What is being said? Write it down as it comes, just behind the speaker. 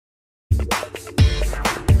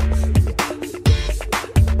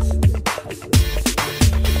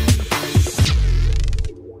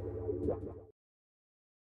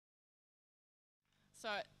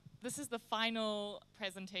this is the final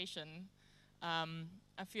presentation.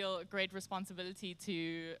 I feel a great responsibility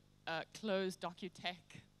to close DOKU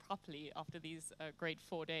Tech properly after these great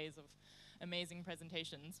 4 days of amazing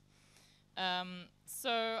presentations.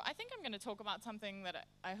 So I think I'm going to talk about something that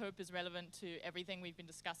I hope is relevant to everything we've been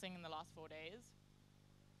discussing in the last 4 days.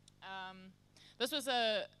 This was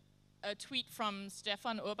a tweet from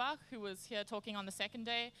Stefan Urbach, who was here talking on the second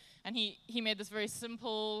day, and he made this very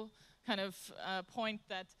simple kind of point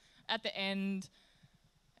that at the end,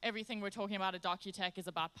 everything we're talking about at DOKU Tech is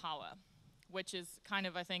about power, which is kind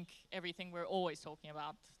of, I think, everything we're always talking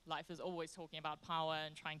about. Life is always talking about power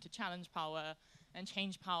and trying to challenge power and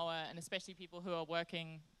change power, and especially people who are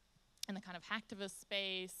working in the kind of hacktivist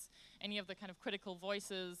space, any of the kind of critical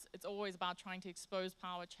voices. It's always about trying to expose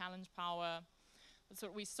power, challenge power. That's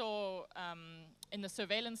what we saw in the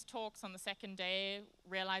surveillance talks on the second day,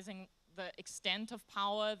 realizing the extent of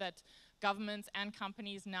power that governments and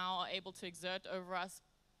companies now are able to exert over us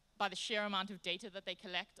by the sheer amount of data that they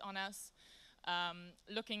collect on us.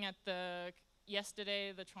 Looking at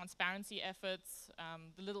yesterday, the transparency efforts,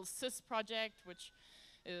 the Little Sis project, which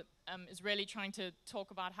is really trying to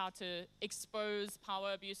talk about how to expose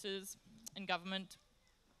power abuses in government.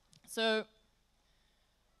 So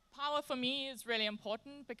power for me is really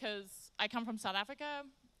important because I come from South Africa,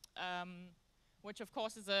 which of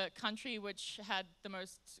course is a country which had the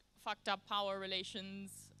most fucked up power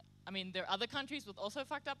relations. I mean, there are other countries with also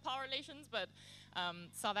fucked up power relations, but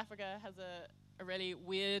South Africa has a really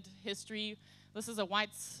weird history. This is a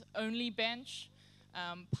whites-only bench.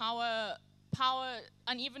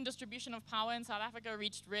 Uneven distribution of power in South Africa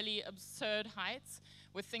reached really absurd heights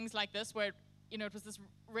with things like this, where it was this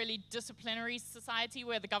really disciplinary society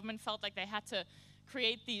where the government felt like they had to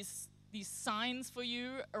create these signs for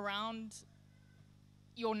you around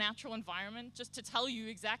your natural environment just to tell you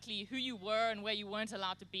exactly who you were and where you weren't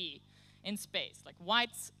allowed to be in space, like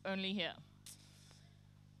whites only here.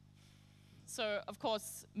 So, of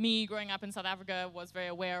course, me growing up in South Africa was very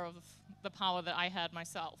aware of the power that I had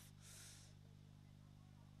myself.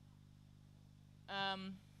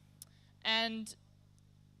 And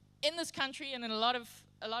in this country and in a lot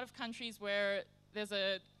of countries where there's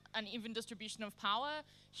an uneven distribution of power,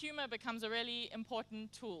 humor becomes a really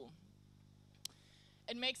important tool.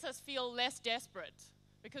 It makes us feel less desperate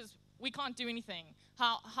because we can't do anything.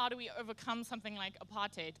 How do we overcome something like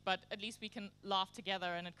apartheid? But at least we can laugh together,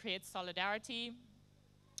 and it creates solidarity.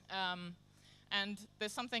 And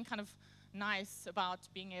there's something kind of nice about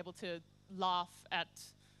being able to laugh at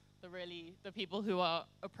the people who are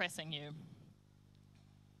oppressing you.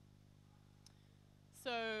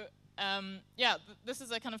 So this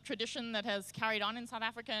is a kind of tradition that has carried on in South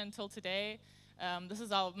Africa until today. This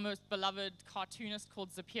is our most beloved cartoonist called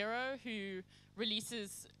Zapiro, who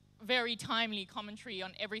releases very timely commentary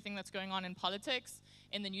on everything that's going on in politics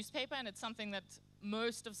in the newspaper, and it's something that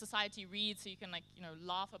most of society reads, so you can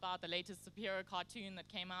laugh about the latest Zapiro cartoon that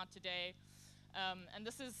came out today. And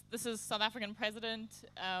this is South African president,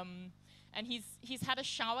 and he's had a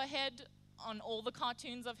shower head on all the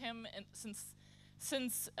cartoons of him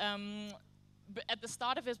since at the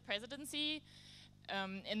start of his presidency.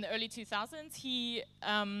 In the early 2000s, he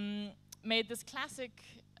made this classic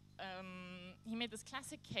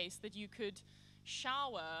case that you could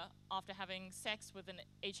shower after having sex with an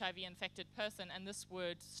HIV-infected person, and this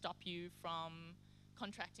would stop you from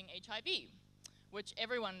contracting HIV, which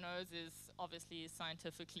everyone knows is obviously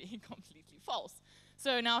scientifically completely false.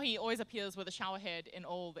 So now he always appears with a shower head in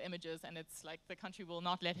all the images, and it's like the country will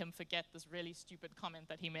not let him forget this really stupid comment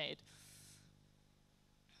that he made.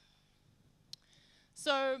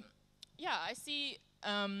 So, yeah, I see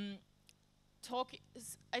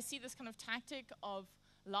this kind of tactic of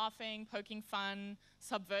laughing, poking fun,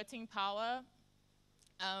 subverting power,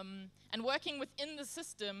 and working within the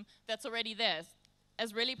system that's already there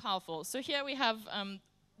as really powerful. So here we have,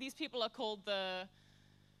 these people are called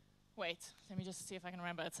wait, let me just see if I can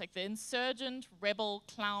remember. It's like the Insurgent Rebel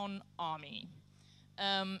Clown Army.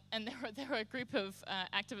 And there were a group of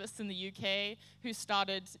activists in the UK who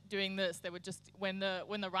started doing this. They would just, when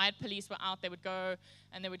the riot police were out, they would go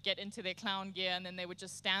and they would get into their clown gear, and then they would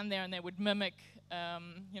just stand there and they would mimic,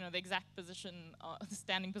 the exact position,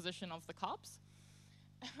 standing position of the cops.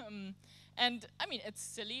 And I mean, it's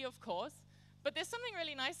silly, of course, but there's something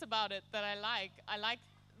really nice about it that I like. I like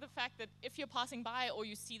the fact that if you're passing by or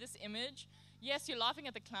you see this image, yes, you're laughing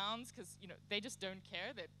at the clowns because they just don't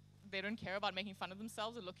care. They don't care about making fun of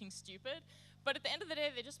themselves or looking stupid. But at the end of the day,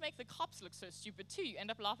 they just make the cops look so stupid too. You end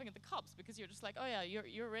up laughing at the cops because you're just like, oh yeah,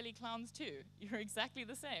 you're really clowns too. You're exactly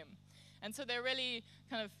the same. And so they're really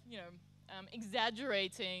kind of,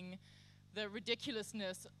 exaggerating the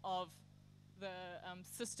ridiculousness of the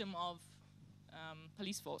system of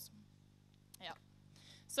police force. Yeah.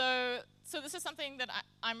 So this is something that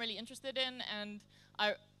I'm really interested in, and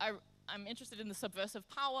I'm interested in the subversive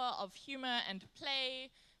power of humor and play,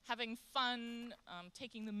 having fun,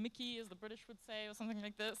 taking the mickey, as the British would say, or something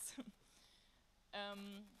like this.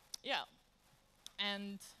 Yeah,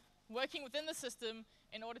 and working within the system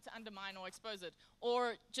in order to undermine or expose it,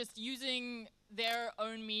 or just using their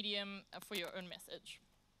own medium for your own message.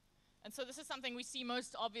 And so this is something we see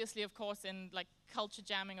most obviously, of course, in like culture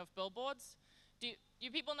jamming of billboards. Do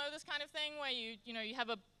people know this kind of thing where you have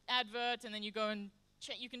a advert and then you go and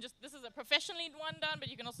check, this is a professionally one done, but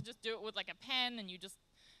you can also just do it with like a pen and you just,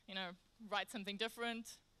 write something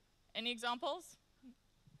different. Any examples?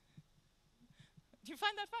 Do you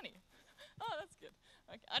find that funny? Oh, that's good.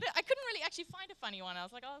 Okay. I couldn't really actually find a funny one. I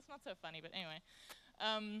was like, oh, it's not so funny, but anyway.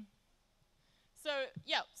 So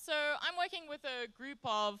I'm working with a group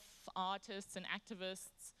of artists and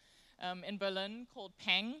activists in Berlin called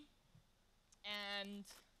Peng. And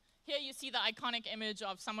here you see the iconic image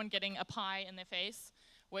of someone getting a pie in their face,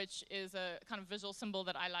 which is a kind of visual symbol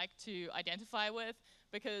that I like to identify with,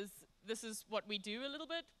 because this is what we do a little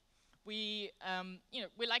bit. We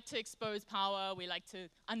like to expose power, we like to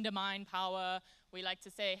undermine power, we like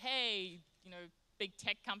to say, hey, big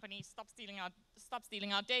tech companies, stop stealing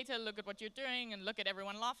our data, look at what you're doing, and look at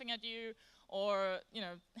everyone laughing at you, or,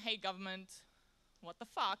 hey, government, what the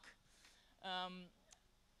fuck?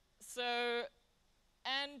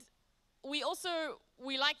 And we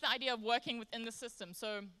like the idea of working within the system.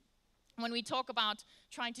 So when we talk about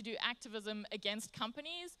trying to do activism against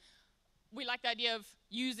companies, we like the idea of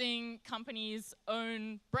using companies'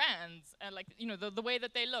 own brands, the way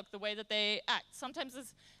that they look, the way that they act. Sometimes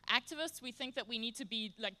as activists, we think that we need to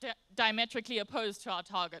be like diametrically opposed to our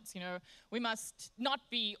targets. We must not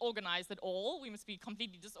be organized at all. We must be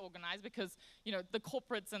completely disorganized because, the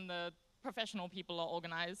corporates and the professional people are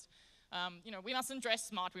organized. We mustn't dress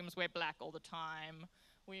smart. We must wear black all the time.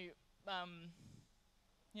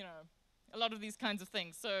 A lot of these kinds of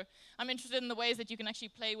things. So I'm interested in the ways that you can actually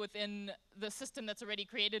play within the system that's already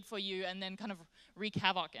created for you and then kind of wreak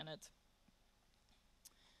havoc in it.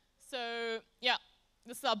 So yeah,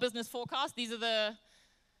 this is our business forecast. These are the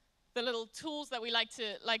little tools that we like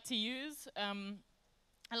to use.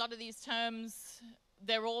 A lot of these terms,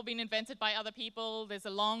 they're all been invented by other people. There's a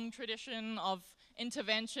long tradition of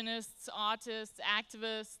interventionists, artists,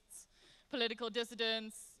 activists, political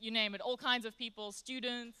dissidents, you name it, all kinds of people,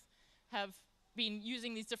 students, have been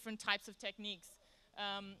using these different types of techniques.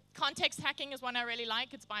 Context hacking is one I really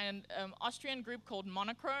like. It's by an Austrian group called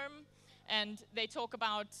Monochrome, and they talk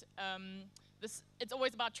about this. It's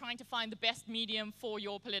always about trying to find the best medium for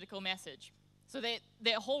your political message. So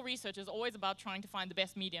their whole research is always about trying to find the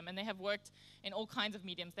best medium, and they have worked in all kinds of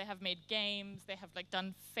mediums. They have made games, they have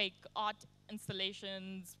done fake art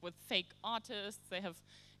installations with fake artists, they have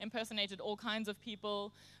impersonated all kinds of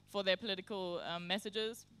people for their political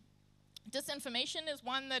messages. Disinformation is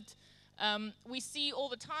one that we see all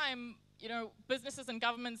the time. Businesses and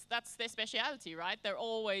governments, that's their speciality, right? They're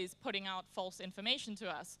always putting out false information to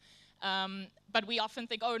us. But we often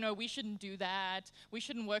think, oh no, we shouldn't do that. We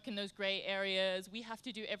shouldn't work in those gray areas. We have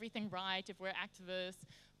to do everything right if we're activists.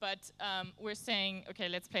 But we're saying, okay,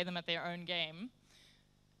 let's play them at their own game.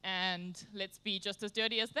 And let's be just as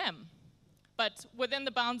dirty as them. But within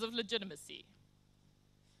the bounds of legitimacy.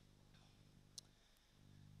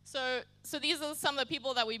 So these are some of the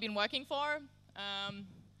people that we've been working for.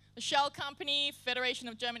 The Shell Company, Federation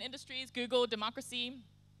of German Industries, Google, Democracy.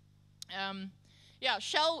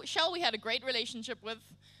 Shell we had a great relationship with.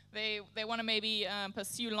 They want to maybe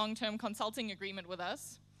pursue long-term consulting agreement with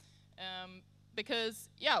us. Because,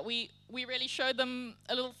 we really showed them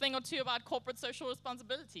a little thing or two about corporate social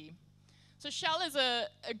responsibility. So Shell is a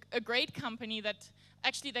great company that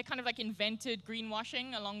actually they kind of invented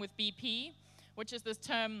greenwashing along with BP, which is this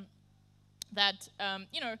term that,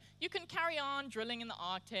 you can carry on drilling in the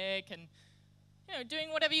Arctic and,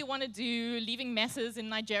 doing whatever you want to do, leaving messes in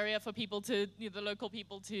Nigeria for people to, the local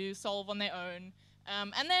people to solve on their own.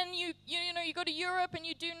 And then you go to Europe and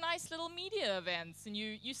you do nice little media events and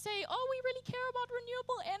you say, oh, we really care about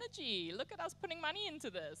renewable energy. Look at us putting money into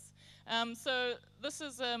this. So this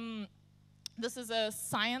is a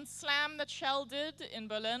science slam that Shell did in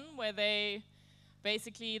Berlin, where they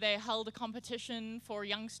held a competition for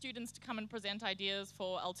young students to come and present ideas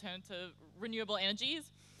for alternative renewable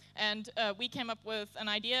energies. And we came up with an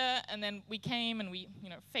idea, and then we came and we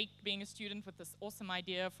faked being a student with this awesome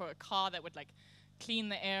idea for a car that would clean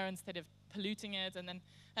the air instead of polluting it.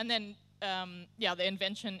 And then the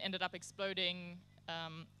invention ended up exploding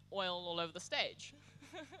oil all over the stage.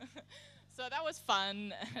 So that was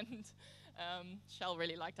fun, and Shell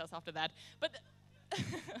really liked us after that. But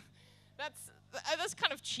that's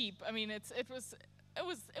kind of cheap. I mean, it was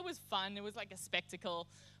fun. It was like a spectacle.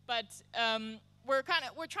 But we're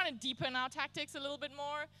trying to deepen our tactics a little bit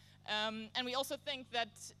more. And we also think that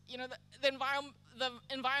the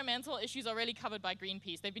environmental issues are really covered by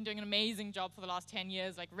Greenpeace. They've been doing an amazing job for the last 10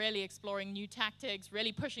 years, like really exploring new tactics,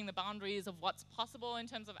 really pushing the boundaries of what's possible in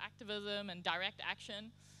terms of activism and direct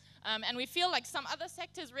action. And we feel like some other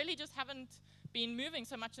sectors really just haven't been moving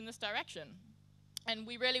so much in this direction. And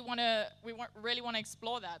we really want to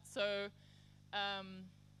explore that. So,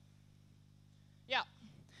 yeah,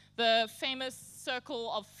 the famous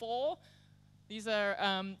Circle of Four. These are,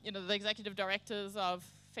 the executive directors of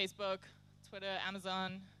Facebook, Twitter,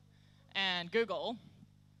 Amazon, and Google.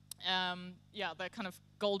 Yeah, they're kind of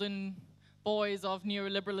golden boys of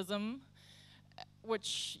neoliberalism,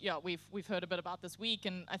 which we've heard a bit about this week,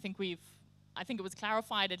 and I think it was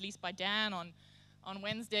clarified, at least by Dan on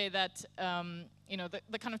Wednesday, that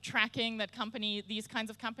the kind of tracking that these kinds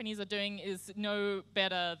of companies are doing is no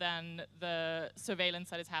better than the surveillance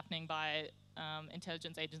that is happening by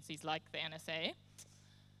intelligence agencies like the NSA.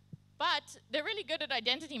 But they're really good at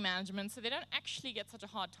identity management, so they don't actually get such a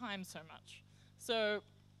hard time so much. So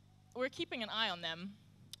we're keeping an eye on them.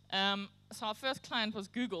 So our first client was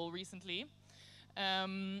Google recently.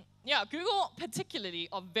 Google particularly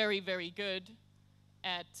are very, very good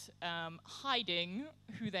at hiding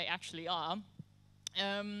who they actually are.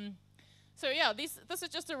 So yeah, this is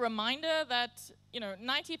just a reminder that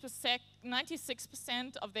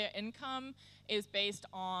 96% of their income is based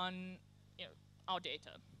on our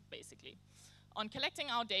data, basically, on collecting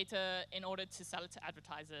our data in order to sell it to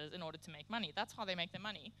advertisers, in order to make money. That's how they make their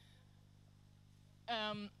money.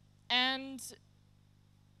 And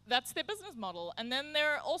that's their business model. And then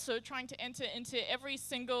they're also trying to enter into every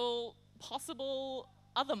single possible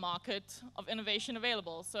other market of innovation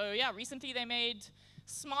available. So yeah, recently they made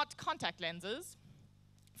smart contact lenses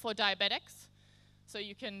for diabetics. So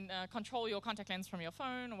you can control your contact lens from your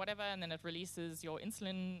phone or whatever, and then it releases your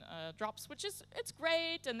insulin drops, it's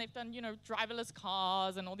great. And they've done driverless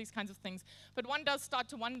cars and all these kinds of things. But one does start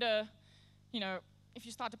to wonder, if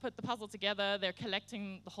you start to put the puzzle together, they're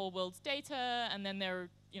collecting the whole world's data, and then they're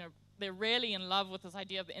really in love with this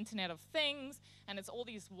idea of the Internet of Things, and it's all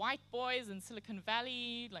these white boys in Silicon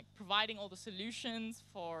Valley, like providing all the solutions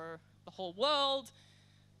for the whole world.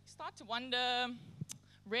 You start to wonder,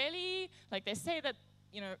 really? Like they say that,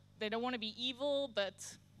 they don't want to be evil, but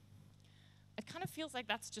it kind of feels like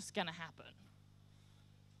that's just gonna happen.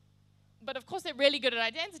 But of course they're really good at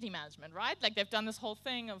identity management, right? Like they've done this whole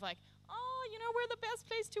thing of like, we're the best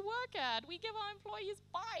place to work at. We give our employees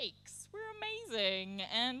bikes. We're amazing.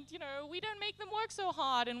 And, we don't make them work so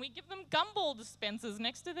hard. And we give them gumball dispensers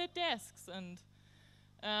next to their desks. And,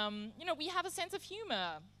 we have a sense of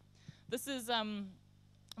humor. This is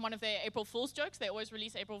one of their April Fool's jokes. They always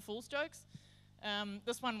release April Fool's jokes.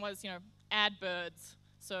 This one was, ad birds.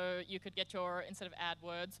 So you could get instead of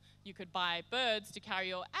AdWords, you could buy birds to carry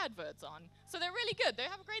your adverts on. So they're really good. They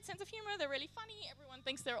have a great sense of humor. They're really funny. Everyone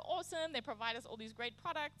thinks they're awesome. They provide us all these great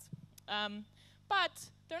products. But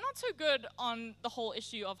they're not so good on the whole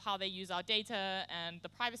issue of how they use our data and the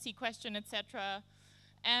privacy question, etc.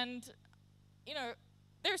 And,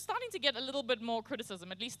 they're starting to get a little bit more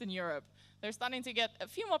criticism, at least in Europe. They're starting to get a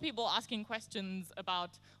few more people asking questions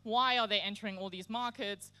about why are they entering all these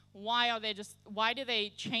markets? Why do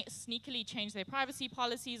they sneakily change their privacy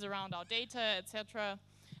policies around our data, etc.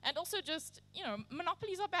 And also just,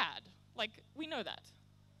 monopolies are bad. Like, we know that.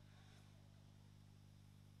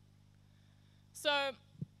 So,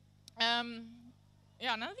 yeah,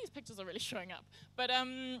 none of these pictures are really showing up. But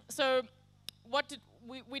so what did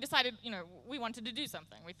we decided, we wanted to do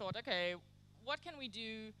something. We thought, okay, what can we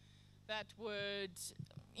do that would,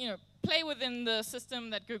 play within the system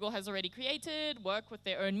that Google has already created, work with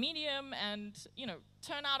their own medium, and,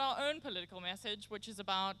 turn out our own political message, which is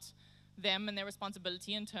about them and their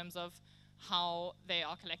responsibility in terms of how they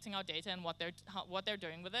are collecting our data and what they're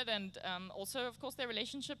doing with it, and also, of course, their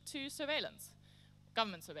relationship to surveillance,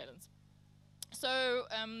 government surveillance. So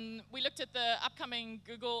we looked at the upcoming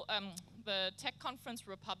Google, the tech conference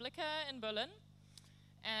Republica in Berlin,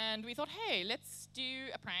 and we thought, hey, let's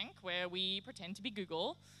do a prank where we pretend to be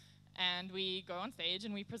Google, and we go on stage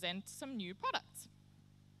and we present some new products.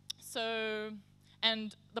 So,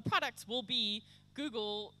 and the products will be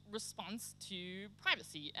Google response to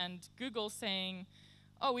privacy, and Google saying,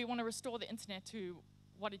 oh, we want to restore the internet to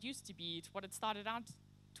what it used to be, to what it started out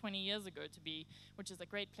 20 years ago to be, which is a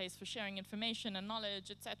great place for sharing information and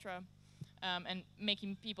knowledge, etc. and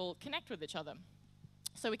making people connect with each other.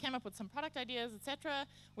 So we came up with some product ideas, etc.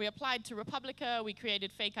 We applied to Republica. We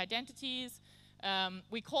created fake identities.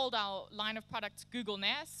 We called our line of products Google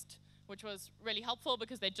Nest, which was really helpful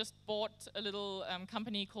because they just bought a little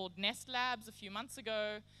company called Nest Labs a few months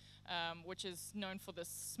ago, which is known for this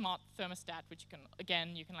smart thermostat, which you can,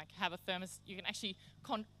 again, you can like have a you can actually,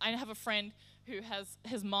 I have a friend who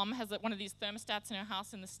his mom has one of these thermostats in her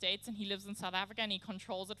house in the States, and he lives in South Africa, and he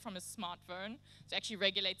controls it from his smartphone. So it actually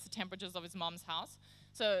regulates the temperatures of his mom's house.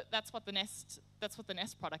 So that's what the Nest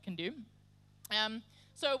product can do.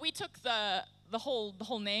 So we took the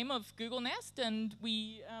whole name of Google Nest, and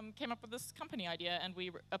we came up with this company idea, and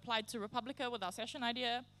we applied to Republica with our session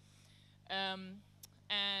idea.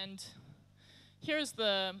 And here's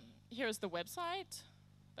the website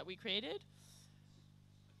that we created.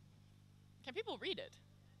 Can people read it?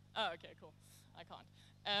 Oh, okay, cool. I can't.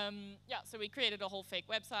 Yeah, so we created a whole fake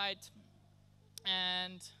website,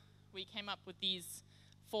 and we came up with these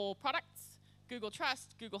 4 products: Google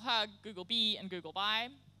Trust, Google Hug, Google Be, and Google Buy.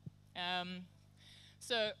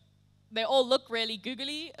 So they all look really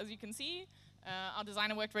googly, as you can see. Our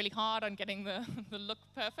designer worked really hard on getting the look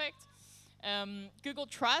perfect. Google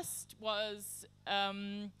Trust was,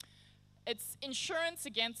 it's insurance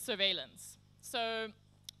against surveillance. So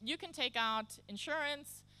you can take out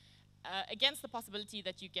insurance against the possibility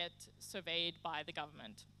that you get surveyed by the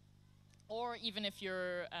government, or even if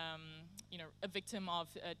you're a victim of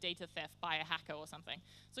data theft by a hacker or something.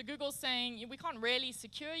 So Google's saying, we can't really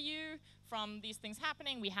secure you from these things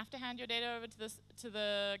happening. We have to hand your data over to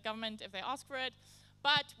the government if they ask for it.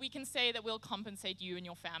 But we can say that we'll compensate you and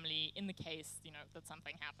your family in the case that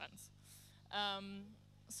something happens.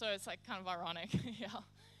 So it's like kind of ironic, yeah.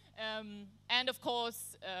 And of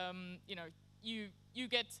course, you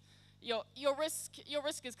get your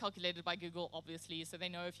risk is calculated by Google, obviously, so they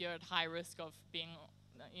know if you're at high risk of being,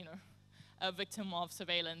 a victim of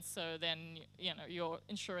surveillance. So then, your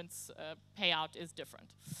insurance payout is different.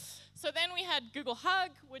 So then we had Google Hug,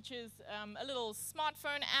 which is a little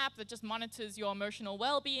smartphone app that just monitors your emotional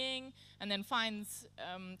well-being and then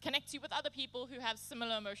connects you with other people who have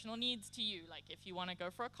similar emotional needs to you. Like if you want to go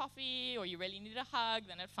for a coffee or you really need a hug,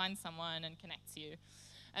 then it finds someone and connects you.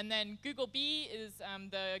 And then Google Bee is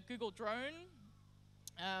the Google drone.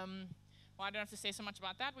 Well, I don't have to say so much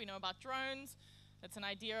about that. We know about drones. It's an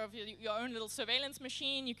idea of your own little surveillance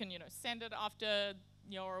machine. You can send it after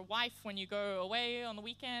your wife when you go away on the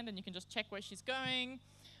weekend, and you can just check where she's going.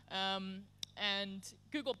 And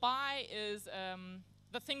Google Buy is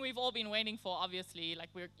the thing we've all been waiting for, obviously. Like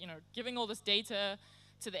we're giving all this data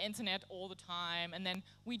to the internet all the time, and then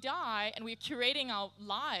we die, and we're curating our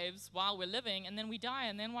lives while we're living, and then we die,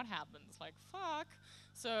 and then what happens? Like, fuck.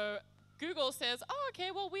 So Google says, oh,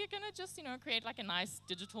 okay, well, we're gonna just, create like a nice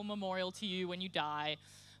digital memorial to you when you die.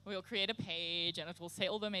 We'll create a page, and it will say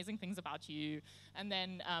all the amazing things about you. And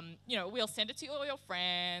then, we'll send it to all your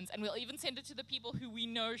friends, and we'll even send it to the people who we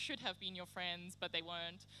know should have been your friends, but they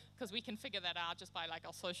weren't, because we can figure that out just by like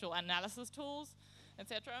our social analysis tools,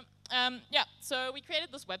 etc. Yeah, so we created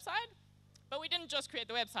this website, but we didn't just create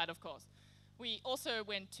the website, of course. We also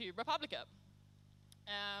went to Republica.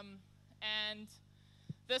 And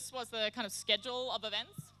this was the kind of schedule of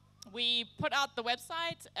events. We put out the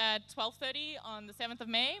website at 12:30 on the 7th of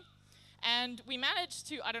May, and we managed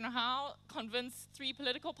to, I don't know how, convince 3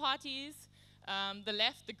 political parties, the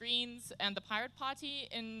left, the Greens, and the Pirate Party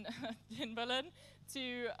in Berlin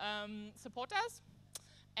to support us,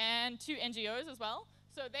 and 2 NGOs as well.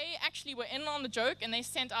 So they actually were in on the joke, and they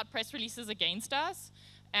sent out press releases against us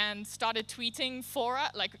and started tweeting for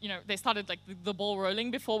us, they started like the ball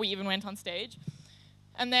rolling before we even went on stage.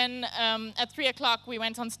 And then at 3 o'clock, we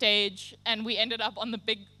went on stage, and we ended up on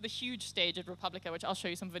the huge stage at Republica, which I'll show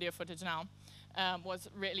you some video footage now. Was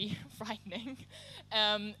really frightening.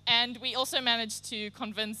 And we also managed to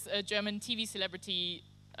convince a German TV celebrity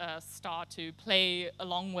star to play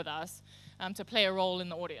along with us, to play a role in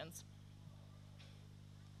the audience.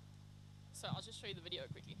 So I'll just show you the video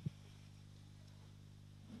quickly.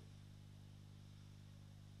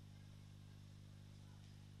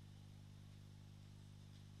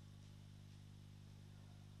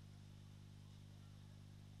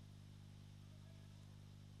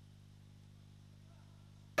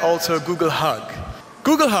 Also Google Hug.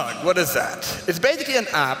 Google Hug, what is that? It's basically an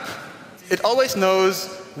app. It always knows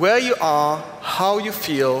where you are, how you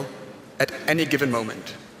feel at any given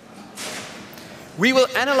moment. We will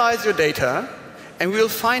analyze your data, and we will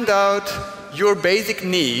find out your basic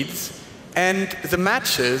needs and the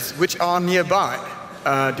matches which are nearby,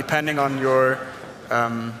 depending on your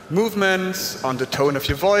movements, on the tone of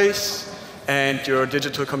your voice, and your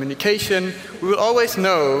digital communication, we will always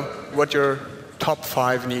know what your top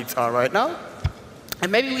 5 needs are right now.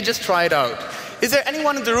 And maybe we just try it out. Is there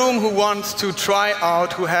anyone in the room who wants to try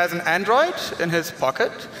out, who has an Android in his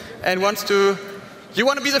pocket and wants to, you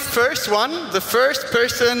want to be the first one, the first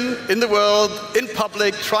person in the world, in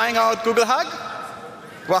public, trying out Google Hug?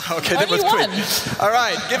 Wow, okay, that was quick. All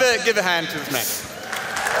right, give a hand to this man.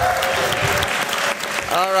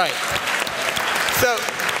 All right. So,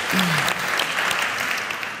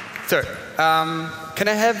 sir,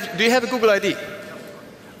 do you have a Google ID?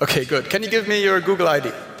 Okay, good. Can you give me your Google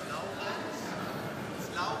ID?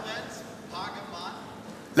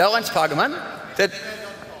 Laurens Pagemann?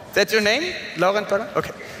 That's your name? Laurens Pagemann?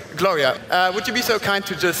 Okay. Gloria, would you be so kind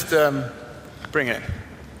to just bring it in?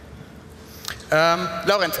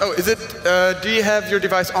 Laurens, do you have your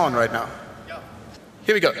device on right now? Yeah.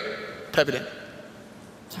 Here we go. Type it in.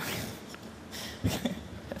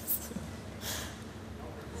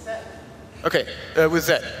 Okay, with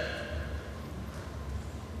Z.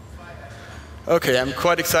 Okay, I'm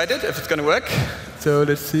quite excited if it's going to work. So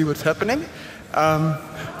let's see what's happening. Sorry,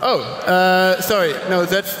 no,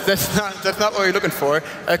 that's not what you're looking for.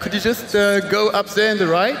 Could you just go up there in the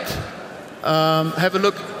right? Have a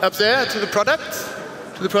look up there to the products.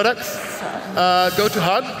 Go to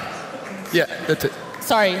Hug. Yeah, that's it.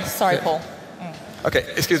 Sorry, Paul. Okay,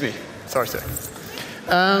 excuse me. Sorry, sir.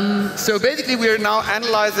 So basically, we are now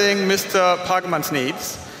analyzing Mr. Pagemann's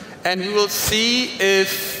needs, and we will see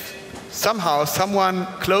if somehow someone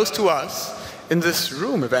close to us in this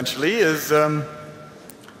room eventually is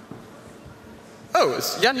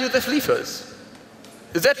it's Jan-Josef Liefers.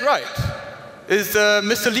 Is that right? Is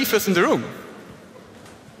Mr. Liefers in the room?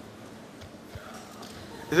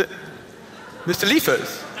 Is it Mr.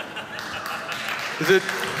 Liefers? Is it?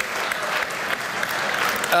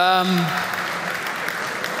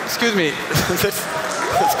 Excuse me.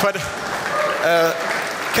 that's quite a.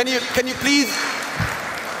 Can you please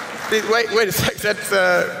wait a sec? That's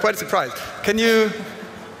quite a surprise. Can you?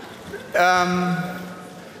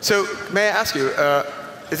 So may I ask you?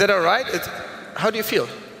 Is that all right? How do you feel?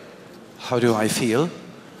 How do I feel?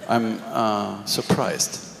 I'm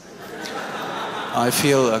surprised. I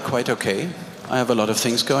feel quite okay. I have a lot of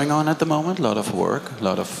things going on at the moment, a lot of work, a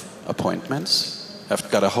lot of appointments. I've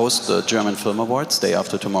got to host the German Film Awards day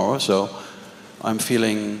after tomorrow, so I'm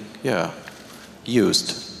feeling,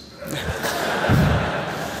 used.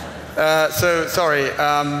 So sorry,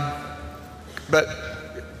 but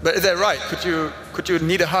is that right? Could you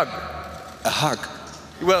need a hug? A hug?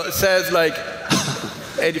 Well, it says like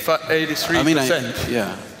 83%. I mean,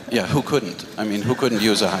 yeah. Who couldn't? I mean, who couldn't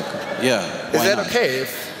use a hug? Yeah. Is that okay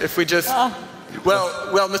if we just?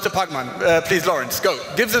 Well, Mr. Pagemann, please, Laurens, go.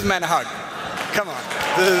 Give this man a hug. Come on.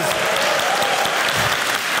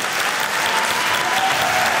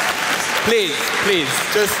 Please,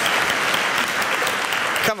 just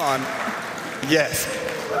come on. Yes.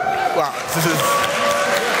 Wow. This is.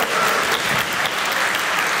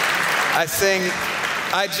 I think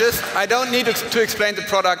I don't need to explain the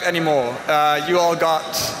product anymore. You all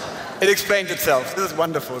got it explained itself. This is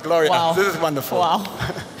wonderful, Gloria. Wow. This is wonderful. Wow.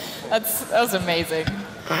 That was amazing.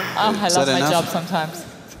 I love my job sometimes.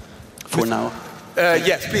 For now.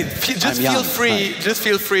 Yes, please. Just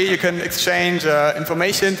feel free. You can exchange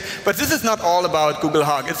information. But this is not all about Google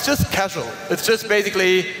Hug. It's just casual. It's just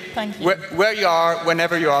basically where you are,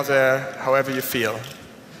 whenever you are there, however you feel.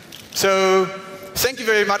 So thank you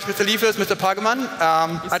very much, Mr. Liefers, Mr. Pagemann.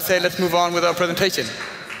 I'd say let's move on with our presentation.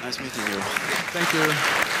 Nice meeting you. Thank you.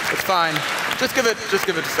 It's fine. Just give it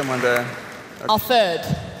to someone there. Okay. Our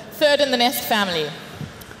third in the Nest family.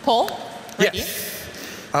 Paul? Ready? Yes.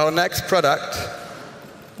 Our next product.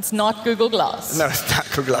 It's not Google Glass. No, it's not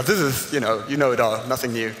Google Glass. This is, you know it all,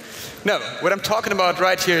 nothing new. No, what I'm talking about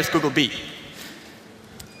right here is Google Bee.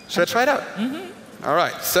 Should I try it out? Mm-hmm. All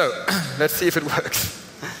right, so let's see if it works.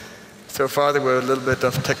 So far there were a little bit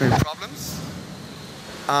of technical problems.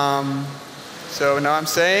 So now I'm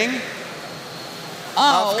saying,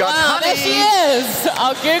 oh, wow, there she is,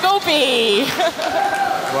 our Google Bee.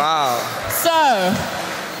 Wow. So,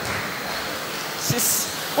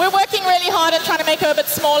 we're working really hard at trying to make her a bit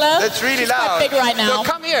smaller. It's really loud. Quite big right now. So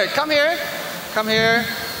come here.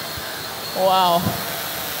 Wow.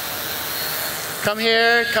 Come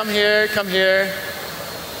here.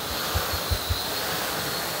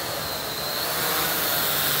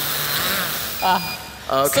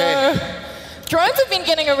 Okay. So, drones have been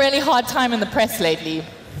getting a really hard time in the press lately.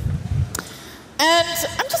 And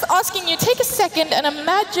I'm just asking you, take a second and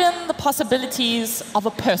imagine the possibilities of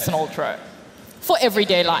a personal drone for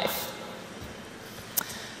everyday life.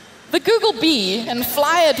 the Google Bee can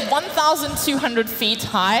fly at 1,200 feet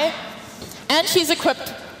high, and she's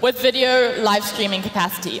equipped with video live streaming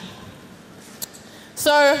capacity.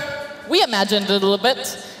 So we imagined a little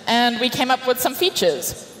bit, and we came up with some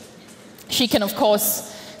features. She can, of course,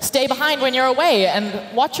 stay behind when you're away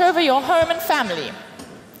and watch over your home and family.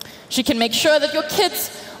 She can make sure that your kids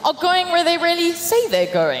are going where they really say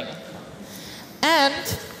they're going.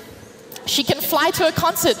 And she can fly to a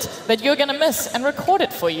concert that you're going to miss and record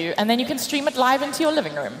it for you, and then you can stream it live into your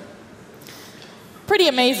living room. Pretty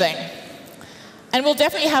amazing. And we'll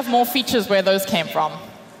definitely have more features where those came from.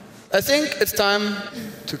 I think it's time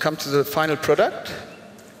to come to the final product.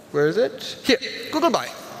 Where is it? Here, Google Buy.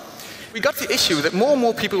 We got the issue that more and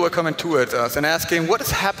more people were coming towards us and asking, what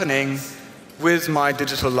is happening with my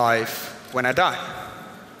digital life when I die?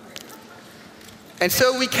 And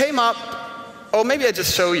so we came up, or maybe I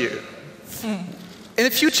just show you. In the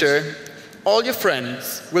future, all your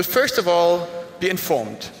friends will first of all be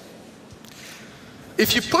informed.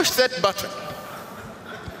 If you push that button,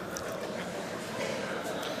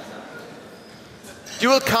 you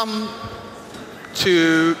will come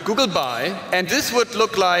to Google Buy, and this would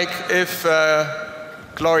look like if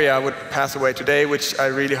Gloria would pass away today, which I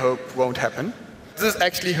really hope won't happen. This is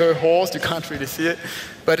actually her horse. You can't really see it,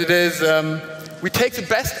 but it is. We take the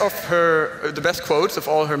best quotes of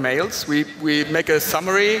all her mails. We make a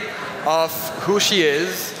summary of who she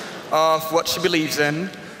is, of what she believes in.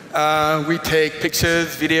 We take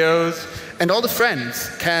pictures, videos, and all the friends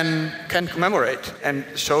can commemorate and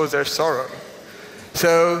show their sorrow.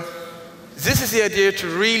 So this is the idea to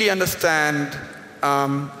really understand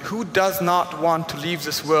who does not want to leave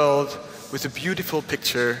this world with a beautiful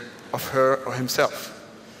picture of her or himself.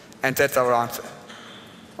 And that's our answer.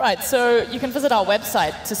 Right, so you can visit our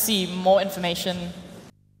website to see more information.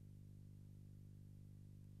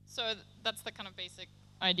 So that's the kind of basic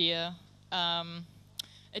idea.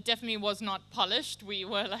 It definitely was not polished. We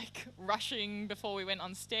were like rushing before we went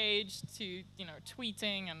on stage to,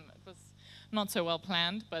 tweeting, and it was not so well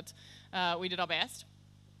planned, but we did our best.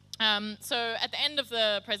 So at the end of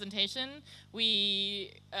the presentation,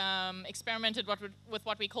 we experimented with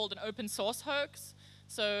what we called an open source hoax.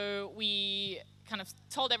 So we kind of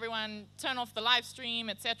told everyone, turn off the live stream,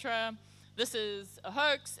 etc. This is a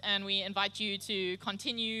hoax, and we invite you to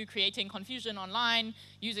continue creating confusion online,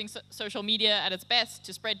 using social media at its best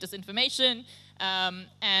to spread disinformation,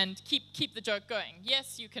 and keep the joke going.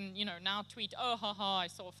 Yes, you can, now tweet, oh, haha, I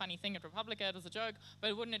saw a funny thing at Republica, it was a joke,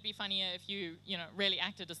 but wouldn't it be funnier if you, really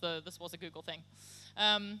acted as though this was a Google thing?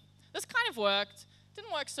 This kind of worked.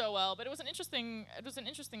 Didn't work so well, but it was an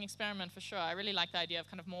interesting experiment for sure. I really like the idea of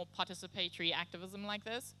kind of more participatory activism like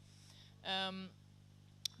this.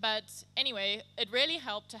 But anyway, it really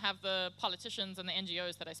helped to have the politicians and the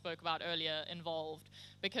NGOs that I spoke about earlier involved,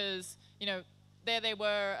 because there they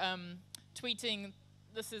were tweeting.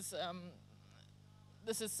 This is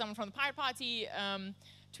someone from the Pirate Party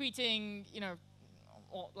tweeting,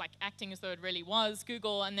 or like acting as though it really was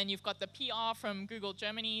Google, and then you've got the PR from Google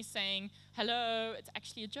Germany saying, hello, it's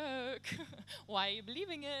actually a joke, why are you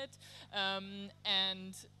believing it?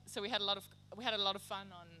 And so we had a lot of fun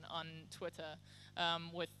on Twitter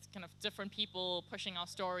with kind of different people pushing our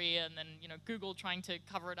story, and then Google trying to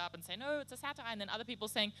cover it up and say, no, it's a satire, and then other people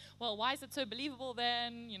saying, well, why is it so believable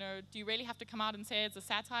then? Do you really have to come out and say it's a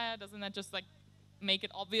satire? Doesn't that just like make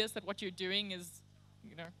it obvious that what you're doing is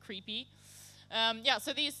creepy? Yeah,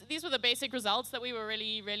 so these were the basic results that we were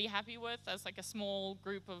really, really happy with as like a small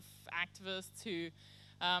group of activists who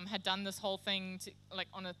had done this whole thing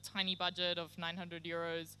on a tiny budget of 900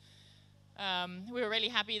 euros. We were really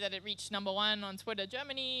happy that it reached #1 on Twitter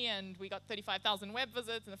Germany, and we got 35,000 web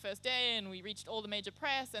visits in the first day, and we reached all the major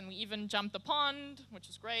press, and we even jumped the pond, which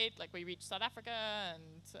is great. Like we reached South Africa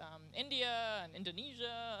and India and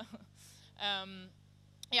Indonesia.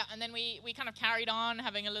 Yeah, and then we kind of carried on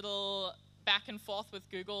having a little back and forth with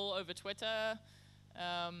Google over Twitter.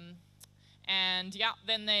 And yeah,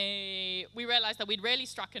 then we realized that we'd really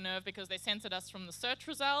struck a nerve because they censored us from the search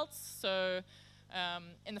results. So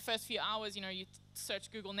in the first few hours, you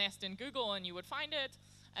search Google Nest in Google and you would find it.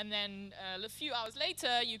 And then a few hours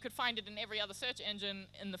later, you could find it in every other search engine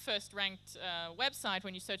in the first ranked website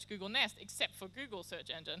when you search Google Nest, except for Google search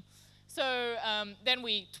engine. So then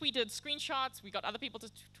we tweeted screenshots. We got other people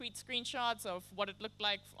to tweet screenshots of what it looked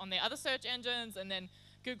like on their other search engines, and then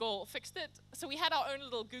Google fixed it. So we had our own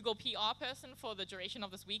little Google PR person for the duration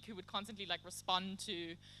of this week who would constantly respond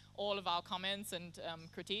to all of our comments and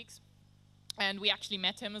critiques. And we actually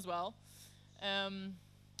met him as well. And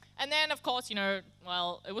then, of course,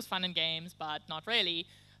 well, it was fun and games, but not really.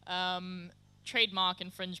 Trademark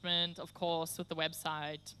infringement, of course, with the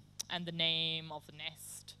website. and the name of the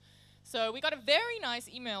nest. So we got a very nice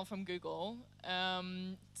email from Google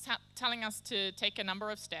telling us to take a number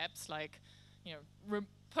of steps, like, you know,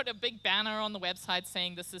 put a big banner on the website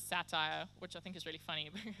saying this is satire, which I think is really funny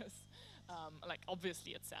because, like,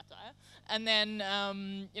 obviously it's satire. And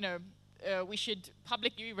then, you know, we should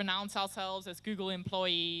publicly renounce ourselves as Google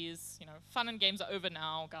employees. You know, fun and games are over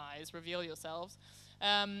now, guys. Reveal yourselves.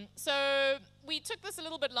 So we took this a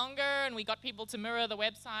little bit longer, and we got people to mirror the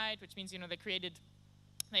website, which means, you know, they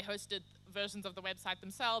hosted versions of the website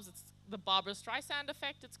themselves. It's the Barbara Streisand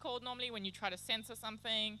effect, it's called normally, when you try to censor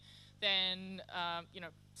something, then, you know,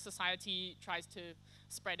 society tries to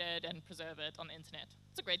spread it and preserve it on the internet.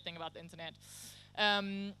 It's a great thing about the internet.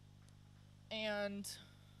 And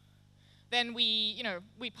then you know,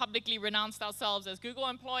 we publicly renounced ourselves as Google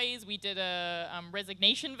employees. We did a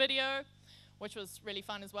resignation video, which was really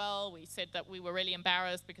fun as well. We said that we were really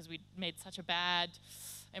embarrassed because we made such a bad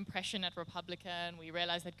impression at Republican. We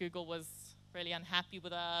realized that Google was really unhappy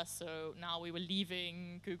with us, so now we were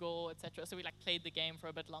leaving Google, etc. So we like played the game for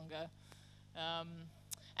a bit longer.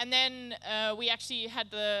 And then we actually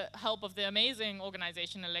had the help of the amazing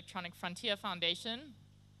organization Electronic Frontier Foundation,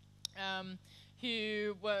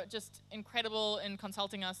 who were just incredible in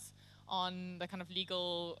consulting us on the kind of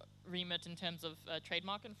legal remit in terms of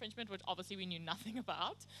trademark infringement, which obviously we knew nothing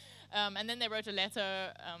about. And then they wrote a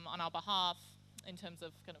letter on our behalf in terms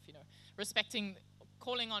of kind of, you know,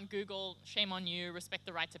 calling on Google, shame on you, respect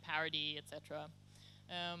the right to parody, etc.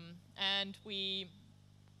 And we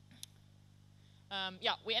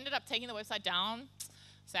ended up taking the website down,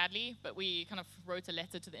 sadly, but we kind of wrote a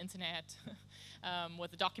letter to the internet with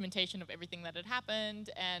the documentation of everything that had happened,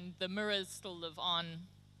 and the mirrors still live on,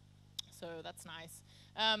 so that's nice.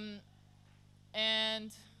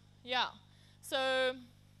 And yeah, so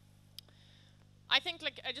I think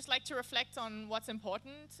I just like to reflect on what's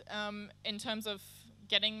important in terms of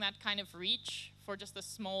getting that kind of reach for just a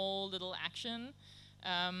small little action.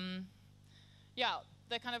 Yeah,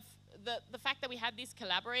 the fact that we had these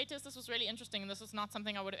collaborators, this was really interesting, and this was not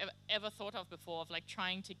something I would have ever thought of before, of like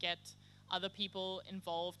trying to get other people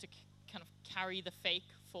involved to kind of carry the fake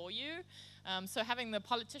for you. So having the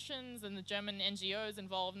politicians and the German NGOs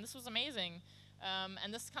involved, and this was amazing.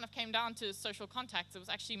 And this kind of came down to social contacts. It was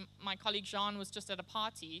actually, my colleague Jean was just at a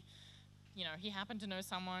party. You know, he happened to know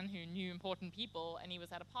someone who knew important people, and he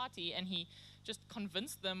was at a party, and he just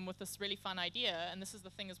convinced them with this really fun idea. And this is the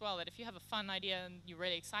thing as well, that if you have a fun idea and you're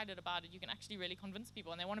really excited about it, you can actually really convince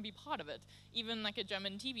people, and they want to be part of it, even like a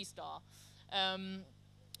German TV star.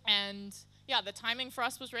 And yeah, the timing for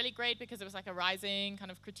us was really great because it was like a rising kind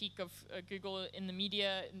of critique of Google in the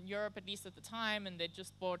media in Europe, at least at the time, and they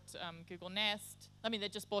just bought Google Nest. I mean, they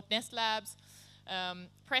just bought Nest Labs.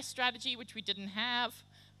 Press strategy, which we didn't have,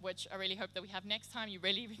 which I really hope that we have next time. You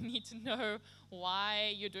really need to know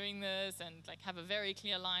why you're doing this and like have a very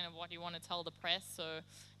clear line of what you want to tell the press. So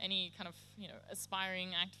any kind of, you know, aspiring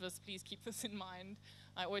activists, please keep this in mind.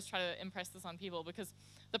 I always try to impress this on people because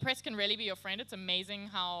the press can really be your friend. It's amazing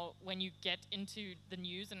how when you get into the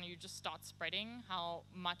news and you just start spreading, how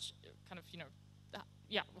much kind of, you know,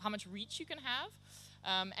 how much reach you can have.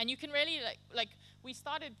 And you can really, like, we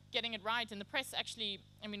started getting it right, and the press actually,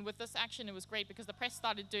 I mean, with this action, it was great because the press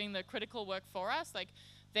started doing the critical work for us. Like,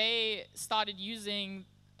 they started using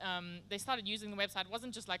the website. It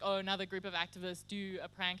wasn't just like, oh, another group of activists do a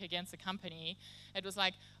prank against a company. It was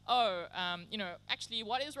like, oh, you know, actually,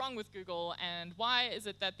 what is wrong with Google, and why is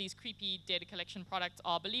it that these creepy data collection products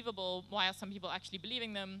are believable? Why are some people actually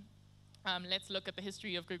believing them? Let's look at the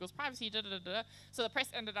history of Google's privacy, da, da, da, da. So the press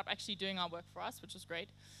ended up actually doing our work for us, which was great.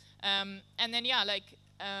 And then, yeah, like,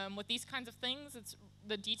 with these kinds of things,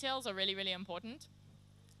 the details are really, really important.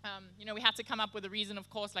 You know, we had to come up with a reason, of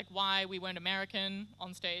course, like why we weren't American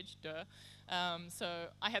on stage, duh. So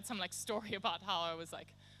I had some like story about how I was like,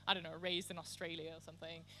 I don't know, raised in Australia or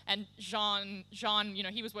something. And Jean, you know,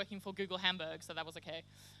 he was working for Google Hamburg, so that was okay.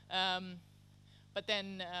 But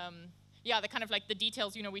then, yeah, the kind of like the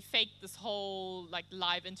details, you know, we faked this whole like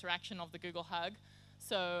live interaction of the Google hug.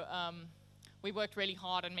 So we worked really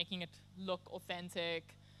hard on making it look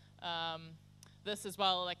authentic. This as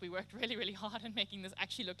well, like we worked really, really hard on making this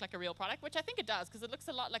actually look like a real product, which I think it does, because it looks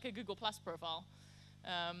a lot like a Google Plus profile.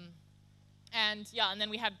 And yeah, and then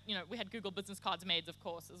we had Google business cards made, of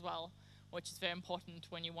course, as well, which is very important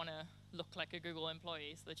when you want to look like a Google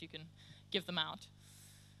employee so that you can give them out.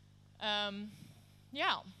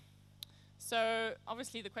 Yeah. So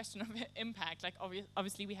obviously the question of impact, like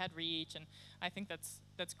obviously we had reach, and I think that's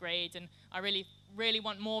that's great, and I really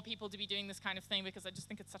want more people to be doing this kind of thing, because I just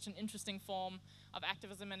think it's such an interesting form of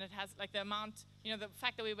activism, and it has like the amount, you know, the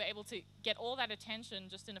fact that we were able to get all that attention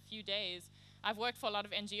just in a few days. I've worked for a lot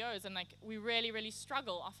of NGOs, and like we really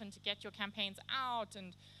struggle often to get your campaigns out,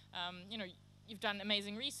 and you know, you've done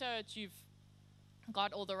amazing research, you've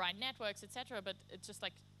got all the right networks, etc., but it's just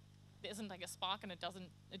like there isn't like a spark, and it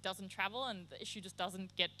doesn't travel, and the issue just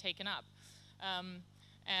doesn't get taken up.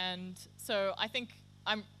 And so I think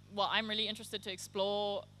I'm really interested to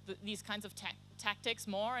explore these kinds of tactics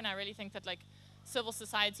more, and I really think that like civil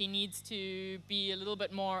society needs to be a little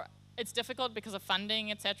bit more. It's difficult because of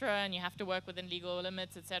funding, etc., and you have to work within legal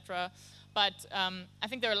limits, etc. But I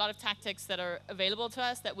think there are a lot of tactics that are available to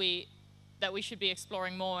us that we should be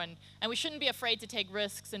exploring more, and we shouldn't be afraid to take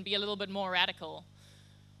risks and be a little bit more radical,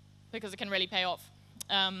 because it can really pay off.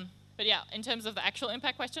 But yeah, in terms of the actual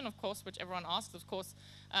impact question, of course, which everyone asked, of course,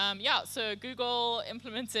 yeah. So Google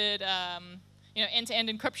implemented you know, end-to-end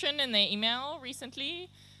encryption in their email recently,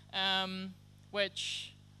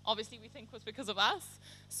 which obviously we think was because of us.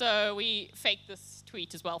 So we faked this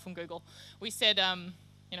tweet as well from Google. We said,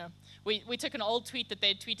 you know, we took an old tweet that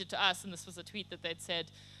they'd tweeted to us, and this was a tweet that they'd said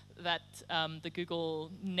that the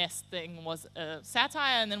Google Nest thing was a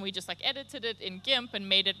satire, and then we just like edited it in GIMP and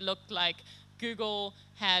made it look like Google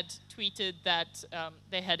had tweeted that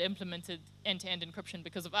they had implemented end-to-end encryption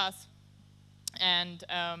because of us. And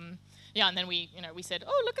yeah, and then we said,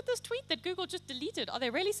 oh, look at this tweet that Google just deleted. Are they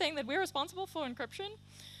really saying that we're responsible for encryption?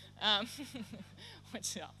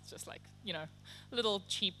 Which, yeah, it's just like, you know, little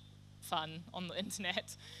cheap fun on the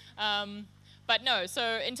internet. But no,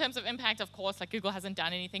 so in terms of impact, of course, like Google hasn't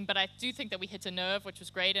done anything, but I do think that we hit a nerve, which was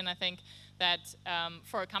great, and I think that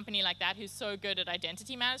for a company like that who's so good at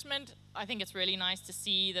identity management, I think it's really nice to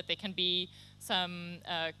see that there can be some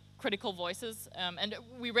critical voices, and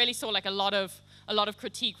we really saw like a lot of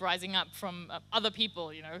critique rising up from other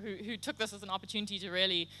people, you know, who took this as an opportunity to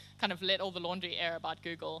really kind of let all the laundry air about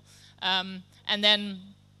Google, and then.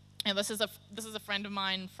 And this is a friend of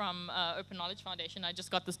mine from Open Knowledge Foundation. I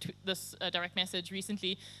just got this direct message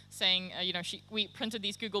recently saying, you know, we printed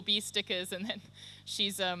these Google Bee stickers, and then she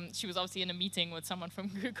was obviously in a meeting with someone from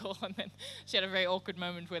Google, and then she had a very awkward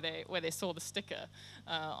moment where they saw the sticker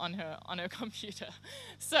on her computer.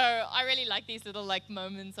 So I really like these little like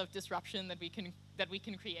moments of disruption that we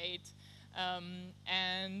can create,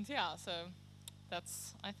 and yeah. So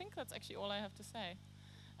I think that's actually all I have to say.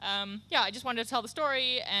 Yeah, I just wanted to tell the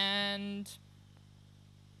story, and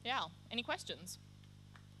yeah, any questions?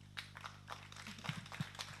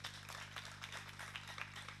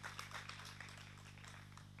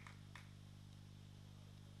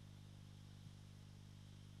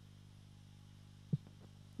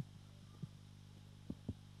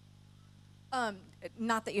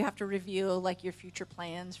 Not that you have to reveal like your future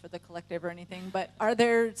plans for the collective or anything, but are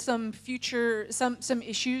there some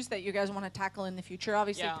issues that you guys want to tackle in the future?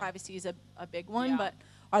 Obviously, yeah. Privacy is a big one, yeah. but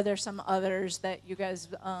are there some others that you guys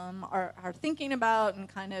are thinking about and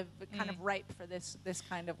kind of ripe for this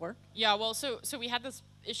kind of work? Yeah, well, so we had this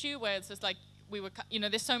issue where it's just like you know,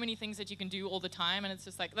 there's so many things that you can do all the time, and it's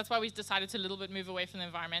just like, that's why we decided to a little bit move away from the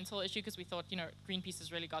environmental issue, because we thought, you know, Greenpeace has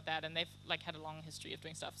really got that, and they've like had a long history of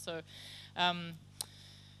doing stuff. So,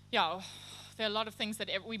 yeah, there are a lot of things that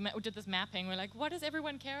we did this mapping. We're like, what does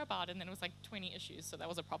everyone care about? And then it was like 20 issues, so that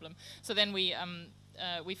was a problem. So then we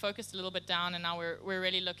focused a little bit down, and now we're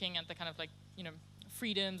really looking at the kind of like, you know,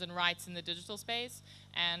 freedoms and rights in the digital space,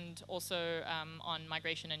 and also on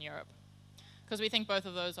migration in Europe, because we think both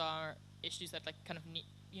of those are issues that like kind of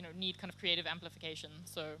need kind of creative amplification.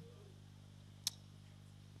 So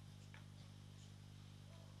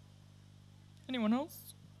anyone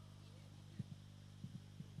else?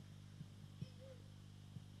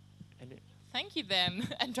 Thank you then,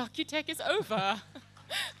 and DokuTech is over.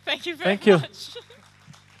 Thank you very much.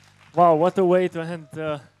 Wow, what a way to end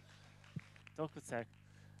DokuTech.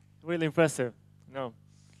 Really impressive. No.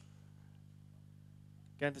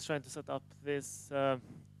 Kent is trying to set up this. Yeah.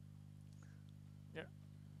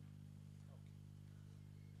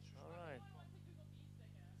 All right.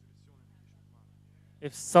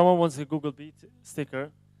 If someone wants a Google Bee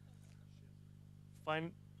sticker,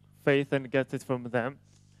 find Faith and get it from them.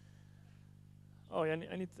 Oh, yeah,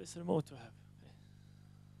 I need this remote to have. Okay.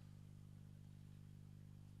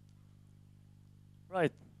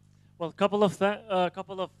 Right. Well, a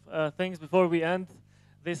couple of things before we end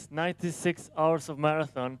this 96 hours of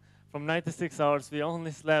marathon. From 96 hours, we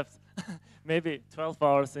only slept maybe 12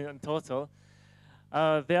 hours in total.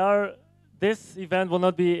 This event will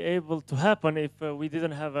not be able to happen if we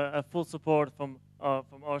didn't have a full support from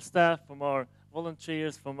our staff, from our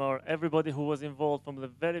volunteers, from our everybody who was involved from the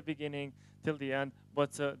very beginning till the end.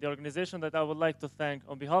 But the organization that I would like to thank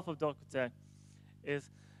on behalf of DOKU is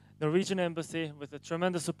the Norwegian Embassy, with the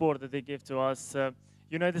tremendous support that they give to us.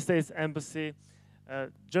 United States Embassy,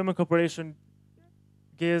 German corporation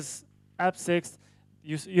gives App 6.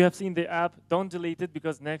 You have seen the app. Don't delete it,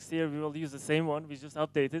 because next year we will use the same one. We just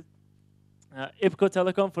update it. IPCO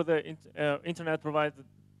Telecom for the internet provided,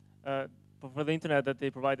 for the internet that they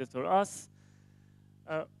provided to us.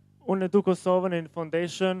 Uneduko Sovereign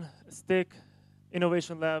Foundation, Stick,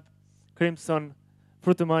 Innovation Lab, Crimson,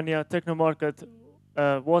 Frutumania, Technomarket,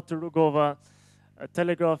 Waterlugova,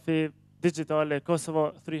 Telegraphy, Digitale,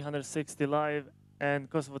 Kosovo 360 Live, and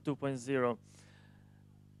Kosovo 2.0.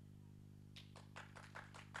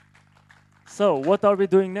 So, what are we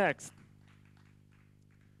doing next?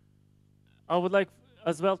 I would like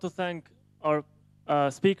as well to thank our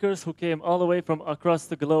speakers who came all the way from across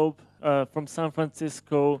the globe, from San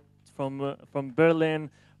Francisco, from Berlin,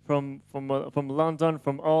 from London,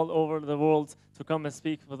 from all over the world, to come and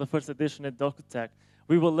speak for the first edition at DOKU.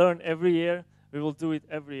 We will learn every year. We will do it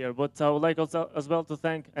every year. But I would like also as well to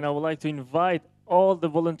thank, and I would like to invite all the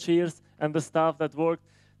volunteers and the staff that worked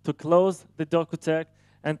to close the DOKU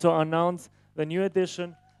and to announce the new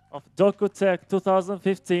edition of DOKU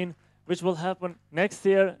 2015, which will happen next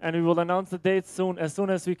year, and we will announce the date soon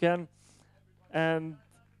as we can. And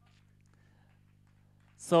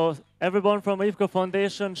so everyone from IPCO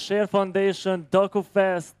Foundation, Share Foundation, DOKU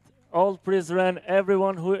Fest, all Prizren,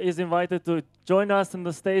 everyone who is invited to join us on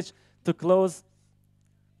the stage to close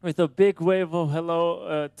with a big wave of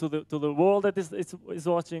hello to the world that is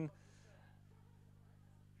watching.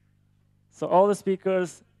 So all the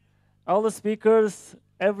speakers,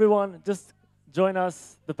 everyone, just join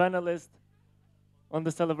us, the panelists, on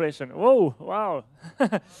the celebration. Whoa, wow.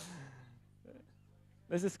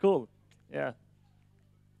 This is cool, yeah.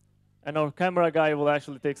 And our camera guy will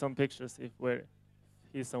actually take some pictures if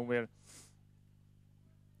he's somewhere.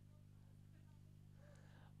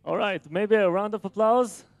 All right, maybe a round of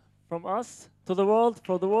applause from us to the world,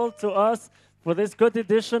 from the world to us, for this good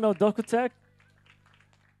edition of DOKU.